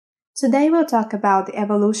Today we'll talk about the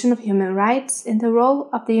evolution of human rights and the role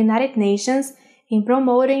of the United Nations in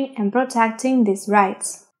promoting and protecting these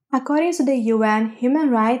rights. According to the UN, human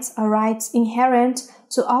rights are rights inherent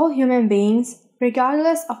to all human beings,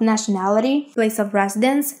 regardless of nationality, place of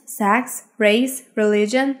residence, sex, race,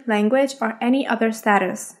 religion, language, or any other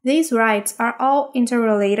status. These rights are all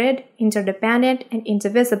interrelated, interdependent, and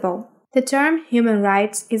indivisible. The term human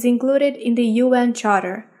rights is included in the UN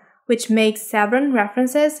Charter, which makes several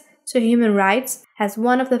references to human rights as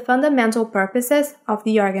one of the fundamental purposes of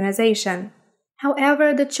the organization.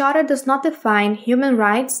 However, the Charter does not define human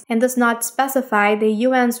rights and does not specify the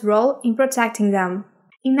UN's role in protecting them.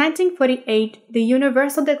 In 1948, the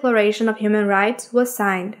Universal Declaration of Human Rights was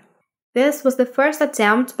signed. This was the first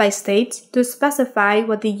attempt by states to specify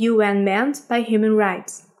what the UN meant by human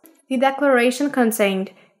rights. The declaration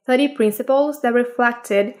contained 30 principles that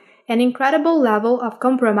reflected an incredible level of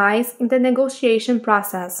compromise in the negotiation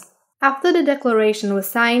process. After the declaration was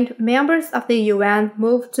signed, members of the UN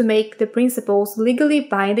moved to make the principles legally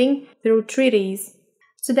binding through treaties.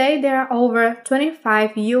 Today, there are over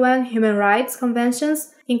 25 UN human rights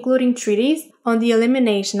conventions, including treaties on the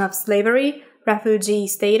elimination of slavery, refugee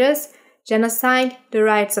status, genocide, the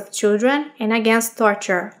rights of children, and against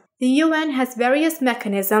torture. The UN has various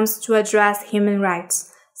mechanisms to address human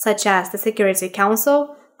rights, such as the Security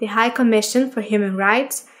Council, the High Commission for Human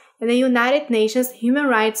Rights, and the United Nations Human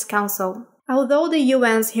Rights Council. Although the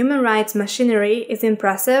UN's human rights machinery is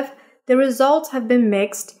impressive, the results have been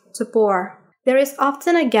mixed to poor. There is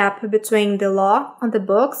often a gap between the law on the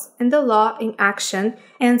books and the law in action,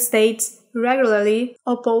 and states regularly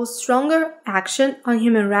oppose stronger action on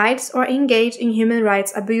human rights or engage in human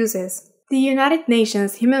rights abuses. The United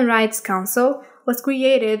Nations Human Rights Council was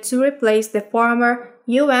created to replace the former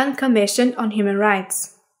UN Commission on Human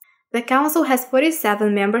Rights. The Council has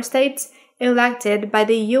 47 member states elected by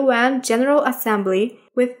the UN General Assembly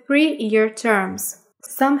with 3-year terms.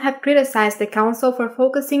 Some have criticized the Council for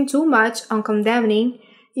focusing too much on condemning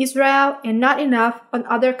Israel and not enough on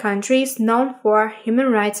other countries known for human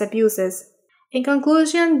rights abuses. In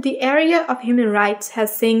conclusion, the area of human rights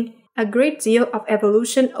has seen a great deal of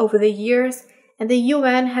evolution over the years, and the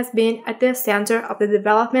UN has been at the center of the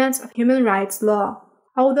development of human rights law.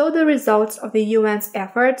 Although the results of the UN's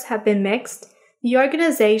efforts have been mixed, the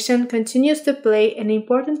organization continues to play an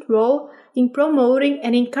important role in promoting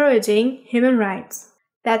and encouraging human rights.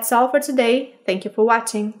 That's all for today. Thank you for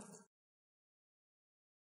watching.